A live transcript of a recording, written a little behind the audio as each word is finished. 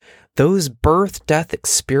those birth death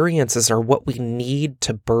experiences are what we need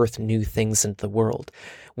to birth new things into the world.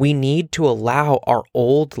 We need to allow our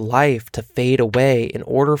old life to fade away in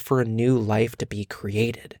order for a new life to be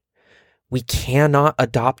created. We cannot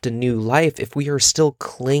adopt a new life if we are still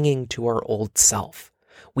clinging to our old self.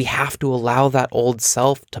 We have to allow that old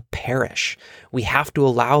self to perish. We have to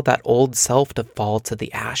allow that old self to fall to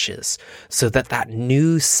the ashes so that that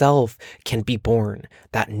new self can be born,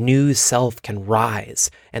 that new self can rise,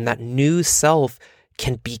 and that new self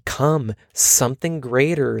can become something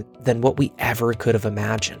greater than what we ever could have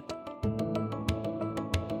imagined.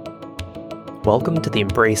 Welcome to the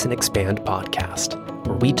Embrace and Expand podcast,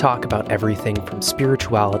 where we talk about everything from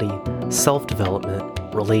spirituality, self-development,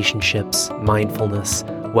 relationships, mindfulness,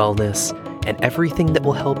 wellness, and everything that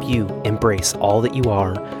will help you embrace all that you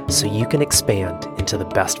are so you can expand into the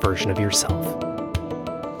best version of yourself.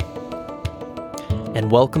 And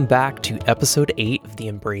welcome back to episode 8 of the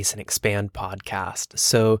Embrace and Expand podcast.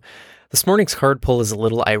 So this morning's card pull is a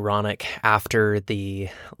little ironic after the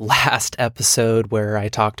last episode where I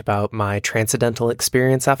talked about my transcendental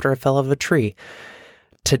experience after I fell out of a tree.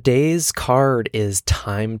 Today's card is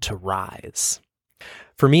Time to Rise.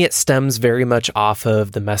 For me, it stems very much off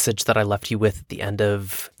of the message that I left you with at the end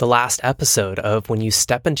of the last episode of when you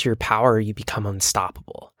step into your power, you become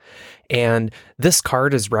unstoppable. And this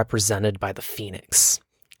card is represented by the phoenix.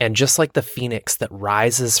 And just like the phoenix that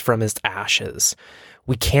rises from its ashes,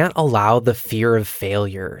 we can't allow the fear of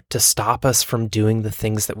failure to stop us from doing the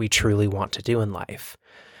things that we truly want to do in life.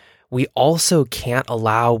 We also can't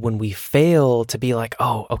allow when we fail to be like,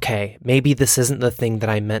 oh, okay, maybe this isn't the thing that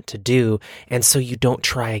I meant to do, and so you don't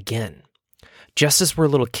try again. Just as we're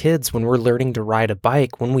little kids, when we're learning to ride a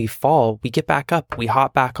bike, when we fall, we get back up, we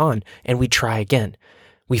hop back on, and we try again.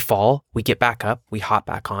 We fall, we get back up, we hop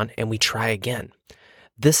back on, and we try again.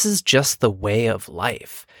 This is just the way of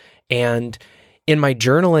life. And in my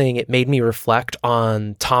journaling, it made me reflect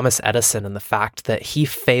on Thomas Edison and the fact that he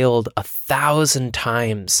failed 1,000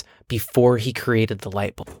 times before he created the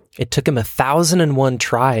light bulb. It took him 1,001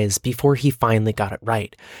 tries before he finally got it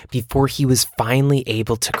right, before he was finally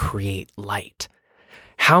able to create light.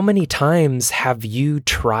 How many times have you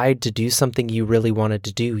tried to do something you really wanted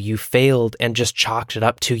to do? You failed and just chalked it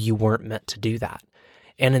up to you weren't meant to do that.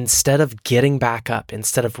 And instead of getting back up,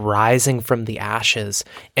 instead of rising from the ashes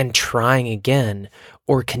and trying again,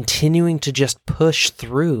 or continuing to just push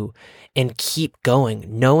through and keep going,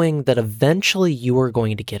 knowing that eventually you are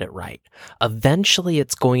going to get it right. Eventually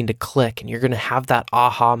it's going to click and you're going to have that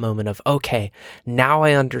aha moment of, okay, now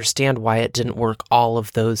I understand why it didn't work all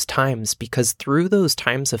of those times, because through those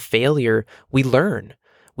times of failure, we learn.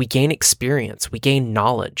 We gain experience, we gain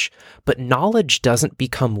knowledge, but knowledge doesn't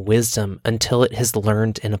become wisdom until it has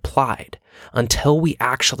learned and applied, until we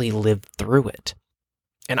actually live through it.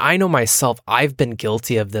 And I know myself, I've been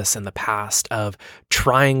guilty of this in the past, of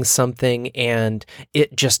trying something and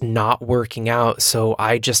it just not working out. So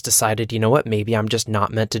I just decided, you know what, maybe I'm just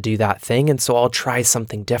not meant to do that thing, and so I'll try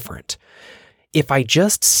something different. If I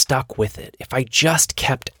just stuck with it, if I just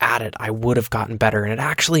kept at it, I would have gotten better. And it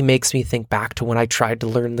actually makes me think back to when I tried to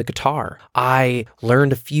learn the guitar. I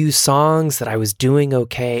learned a few songs that I was doing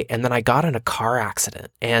okay, and then I got in a car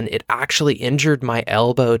accident, and it actually injured my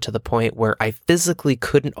elbow to the point where I physically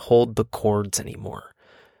couldn't hold the chords anymore.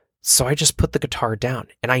 So I just put the guitar down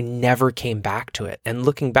and I never came back to it. And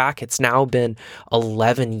looking back, it's now been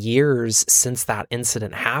 11 years since that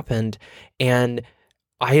incident happened, and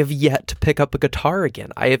I have yet to pick up a guitar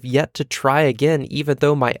again. I have yet to try again, even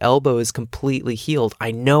though my elbow is completely healed.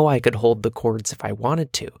 I know I could hold the chords if I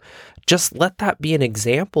wanted to. Just let that be an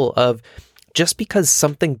example of just because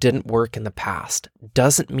something didn't work in the past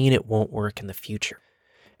doesn't mean it won't work in the future.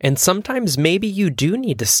 And sometimes maybe you do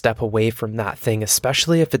need to step away from that thing,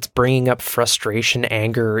 especially if it's bringing up frustration,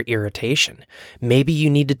 anger, or irritation. Maybe you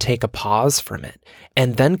need to take a pause from it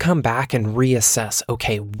and then come back and reassess,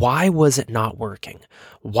 okay, why was it not working?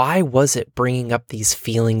 Why was it bringing up these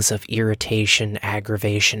feelings of irritation,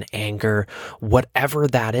 aggravation, anger, whatever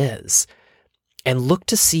that is? And look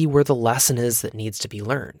to see where the lesson is that needs to be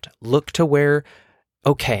learned. Look to where,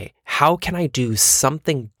 okay, how can I do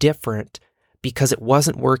something different because it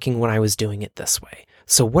wasn't working when I was doing it this way?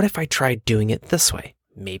 So what if I tried doing it this way?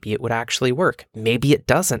 Maybe it would actually work. Maybe it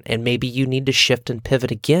doesn't. And maybe you need to shift and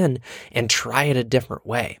pivot again and try it a different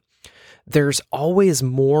way. There's always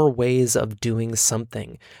more ways of doing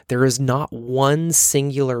something. There is not one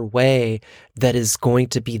singular way that is going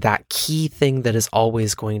to be that key thing that is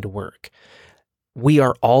always going to work. We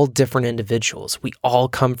are all different individuals. We all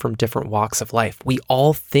come from different walks of life. We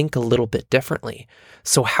all think a little bit differently.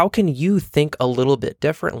 So how can you think a little bit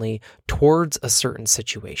differently towards a certain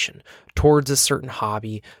situation, towards a certain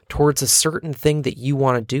hobby, towards a certain thing that you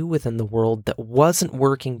want to do within the world that wasn't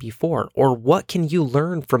working before? Or what can you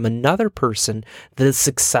learn from another person that is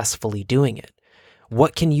successfully doing it?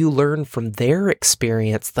 What can you learn from their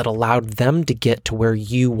experience that allowed them to get to where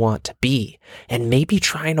you want to be? And maybe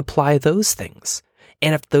try and apply those things.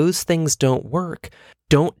 And if those things don't work,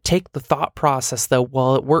 don't take the thought process that,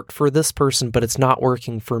 well, it worked for this person, but it's not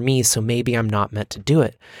working for me, so maybe I'm not meant to do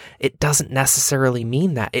it. It doesn't necessarily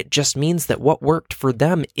mean that. It just means that what worked for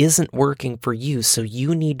them isn't working for you, so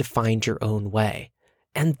you need to find your own way.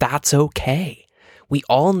 And that's okay. We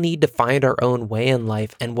all need to find our own way in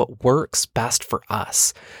life and what works best for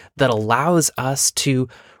us that allows us to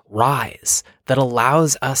rise, that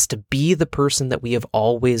allows us to be the person that we have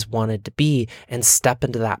always wanted to be and step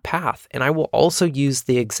into that path. And I will also use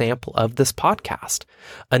the example of this podcast.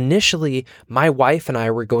 Initially, my wife and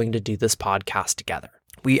I were going to do this podcast together.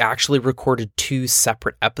 We actually recorded 2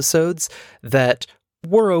 separate episodes that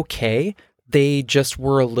were okay. They just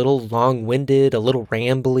were a little long-winded, a little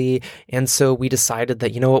rambly, and so we decided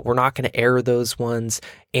that, you know what, we're not going to air those ones,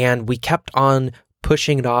 and we kept on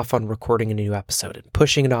pushing it off on recording a new episode, and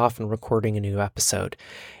pushing it off and recording a new episode.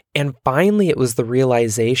 And finally, it was the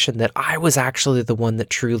realization that I was actually the one that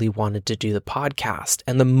truly wanted to do the podcast.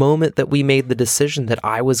 And the moment that we made the decision that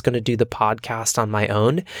I was going to do the podcast on my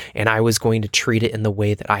own, and I was going to treat it in the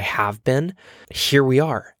way that I have been, here we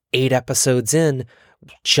are, 8 episodes in,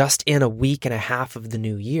 just in a week and a half of the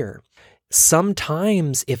new year.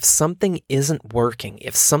 Sometimes if something isn't working,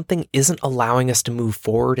 if something isn't allowing us to move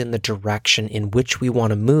forward in the direction in which we want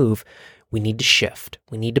to move, we need to shift.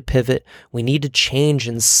 We need to pivot. We need to change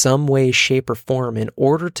in some way, shape, or form in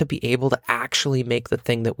order to be able to actually make the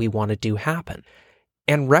thing that we want to do happen.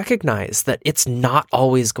 And recognize that it's not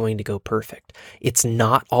always going to go perfect. It's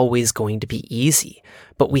not always going to be easy,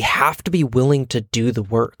 but we have to be willing to do the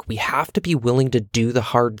work. We have to be willing to do the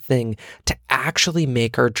hard thing to actually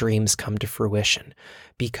make our dreams come to fruition.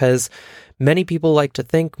 Because many people like to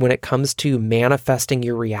think when it comes to manifesting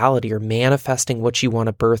your reality or manifesting what you want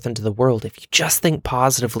to birth into the world, if you just think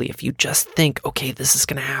positively, if you just think, okay, this is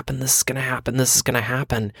going to happen, this is going to happen, this is going to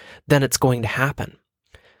happen, then it's going to happen.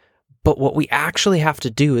 But what we actually have to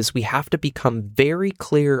do is we have to become very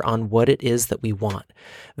clear on what it is that we want,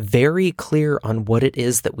 very clear on what it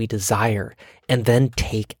is that we desire, and then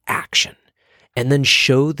take action. And then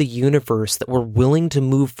show the universe that we're willing to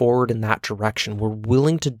move forward in that direction. We're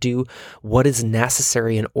willing to do what is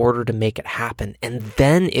necessary in order to make it happen. And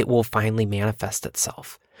then it will finally manifest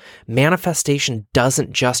itself. Manifestation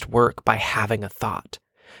doesn't just work by having a thought.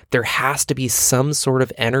 There has to be some sort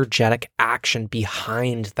of energetic action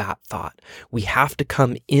behind that thought. We have to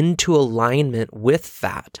come into alignment with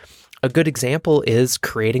that. A good example is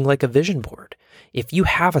creating like a vision board. If you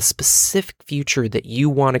have a specific future that you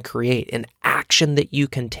want to create, an action that you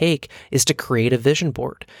can take is to create a vision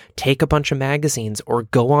board. Take a bunch of magazines or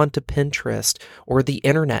go onto Pinterest or the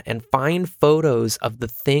internet and find photos of the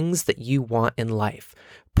things that you want in life.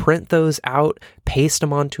 Print those out, paste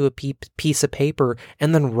them onto a piece of paper,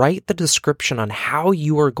 and then write the description on how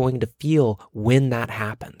you are going to feel when that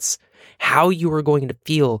happens. How you are going to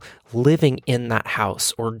feel living in that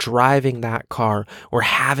house or driving that car or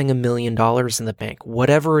having $1 million in the bank,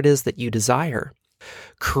 whatever it is that you desire.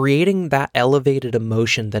 Creating that elevated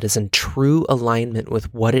emotion that is in true alignment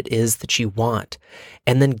with what it is that you want,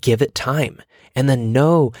 and then give it time. And then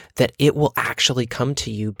know that it will actually come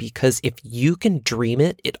to you, because if you can dream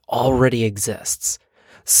it, it already exists.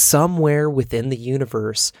 Somewhere within the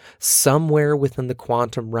universe, somewhere within the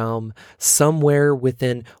quantum realm, somewhere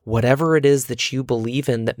within whatever it is that you believe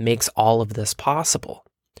in that makes all of this possible.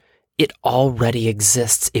 It already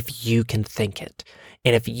exists if you can think it.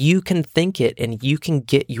 And if you can think it and you can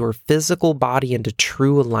get your physical body into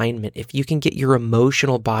true alignment, if you can get your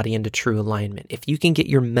emotional body into true alignment, if you can get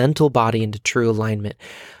your mental body into true alignment,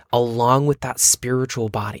 along with that spiritual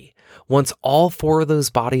body, once all 4 of those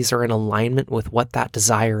bodies are in alignment with what that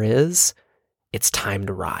desire is, it's time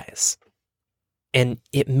to rise. And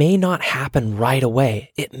it may not happen right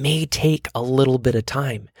away. It may take a little bit of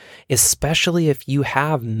time, especially if you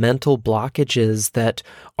have mental blockages that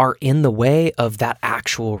are in the way of that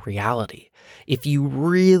actual reality. If you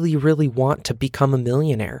really, really want to become a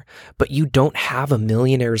millionaire, but you don't have a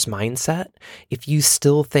millionaire's mindset, if you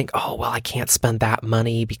still think, oh, well, I can't spend that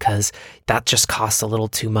money because that just costs a little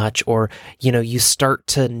too much, or, you start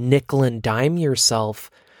to nickel and dime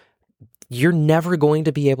yourself, you're never going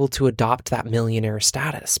to be able to adopt that millionaire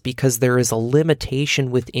status because there is a limitation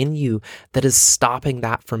within you that is stopping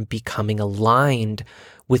that from becoming aligned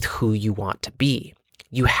with who you want to be.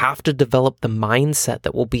 You have to develop the mindset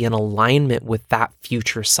that will be in alignment with that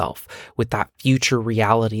future self, with that future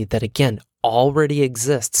reality that, again, already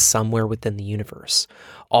exists somewhere within the universe,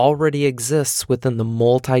 already exists within the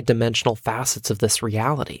multidimensional facets of this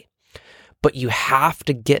reality. But you have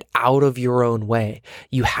to get out of your own way.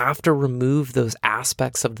 You have to remove those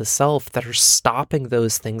aspects of the self that are stopping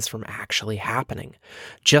those things from actually happening.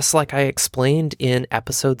 Just like I explained in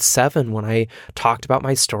episode 7 when I talked about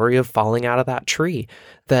my story of falling out of that tree,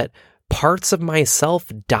 that parts of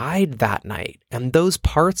myself died that night. And those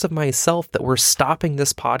parts of myself that were stopping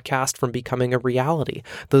this podcast from becoming a reality,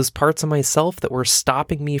 those parts of myself that were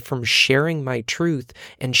stopping me from sharing my truth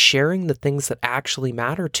and sharing the things that actually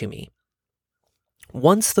matter to me.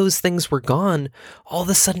 Once those things were gone, all of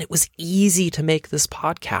a sudden it was easy to make this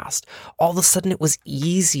podcast. All of a sudden it was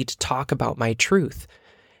easy to talk about my truth.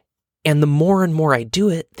 And the more and more I do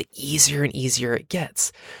it, the easier and easier it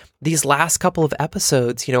gets. These last couple of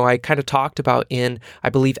episodes, I kind of talked about in,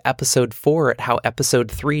 I believe, episode 4 at how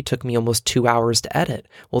episode 3 took me almost 2 hours to edit.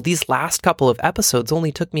 Well, these last couple of episodes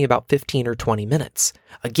only took me about 15 or 20 minutes.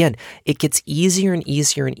 Again, it gets easier and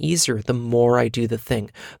easier and easier the more I do the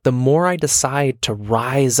thing, the more I decide to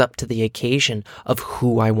rise up to the occasion of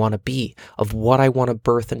who I want to be, of what I want to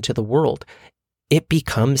birth into the world. It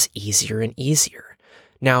becomes easier and easier.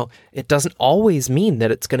 Now, it doesn't always mean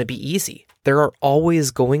that it's going to be easy. There are always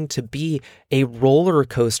going to be a roller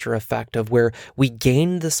coaster effect of where we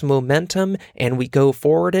gain this momentum and we go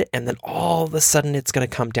forward it, and then all of a sudden it's going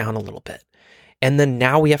to come down a little bit. And then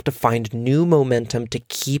now we have to find new momentum to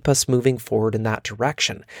keep us moving forward in that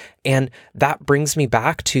direction. And that brings me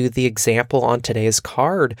back to the example on today's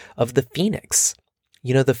card of the phoenix.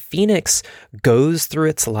 The phoenix goes through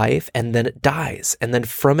its life and then it dies. And then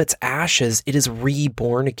from its ashes, it is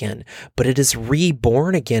reborn again. But it is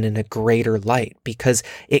reborn again in a greater light because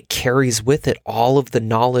it carries with it all of the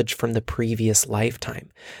knowledge from the previous lifetime.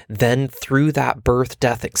 Then through that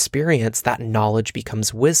birth-death experience, that knowledge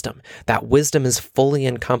becomes wisdom. That wisdom is fully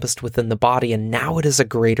encompassed within the body, and now it is a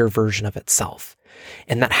greater version of itself.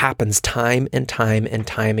 And that happens time and time and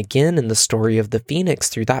time again in the story of the phoenix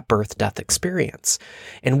through that birth-death experience.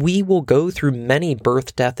 And we will go through many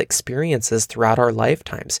birth-death experiences throughout our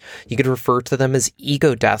lifetimes. You could refer to them as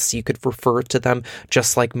ego deaths. You could refer to them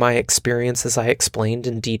just like my experience as I explained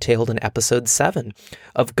and detailed in episode 7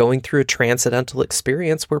 of going through a transcendental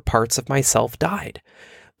experience where parts of myself died.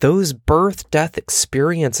 Those birth-death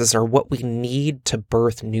experiences are what we need to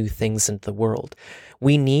birth new things into the world.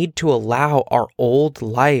 We need to allow our old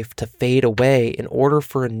life to fade away in order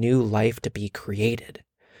for a new life to be created.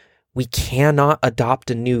 We cannot adopt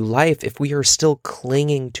a new life if we are still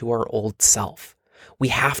clinging to our old self. We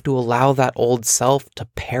have to allow that old self to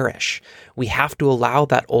perish. We have to allow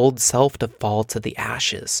that old self to fall to the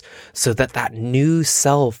ashes so that that new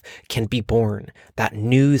self can be born, that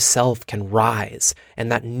new self can rise,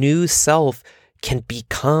 and that new self can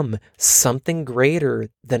become something greater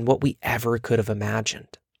than what we ever could have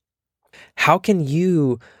imagined. How can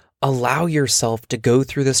you allow yourself to go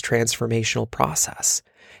through this transformational process?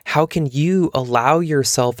 How can you allow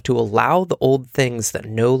yourself to allow the old things that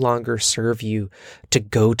no longer serve you to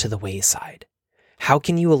go to the wayside? How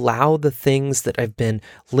can you allow the things that have been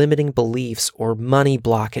limiting beliefs or money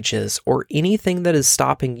blockages or anything that is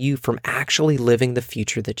stopping you from actually living the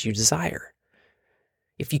future that you desire?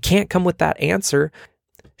 If you can't come with that answer,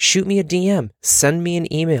 shoot me a DM, send me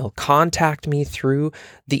an email, contact me through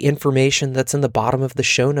the information that's in the bottom of the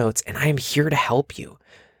show notes, and I am here to help you.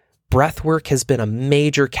 Breathwork has been a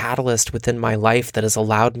major catalyst within my life that has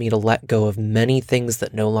allowed me to let go of many things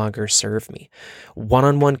that no longer serve me.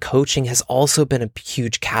 One-on-one coaching has also been a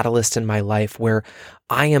huge catalyst in my life where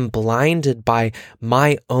I am blinded by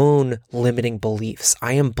my own limiting beliefs.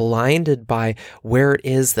 I am blinded by where it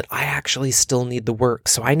is that I actually still need the work.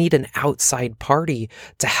 So I need an outside party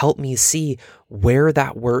to help me see where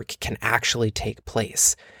that work can actually take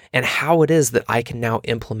place and how it is that I can now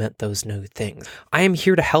implement those new things. I am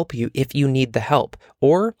here to help you if you need the help,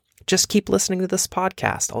 or just keep listening to this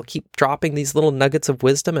podcast. I'll keep dropping these little nuggets of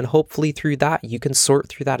wisdom, and hopefully through that, you can sort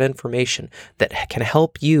through that information that can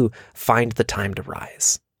help you find the time to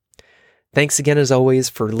rise. Thanks again, as always,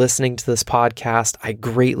 for listening to this podcast. I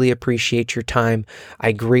greatly appreciate your time.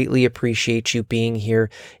 I greatly appreciate you being here.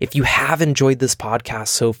 If you have enjoyed this podcast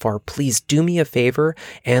so far, please do me a favor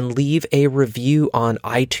and leave a review on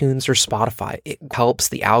iTunes or Spotify. It helps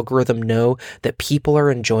the algorithm know that people are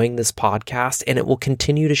enjoying this podcast, and it will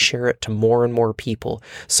continue to share it to more and more people,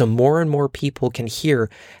 so more and more people can hear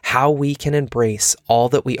how we can embrace all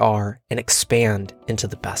that we are and expand into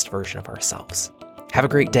the best version of ourselves. Have a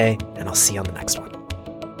great day, and I'll see you on the next one.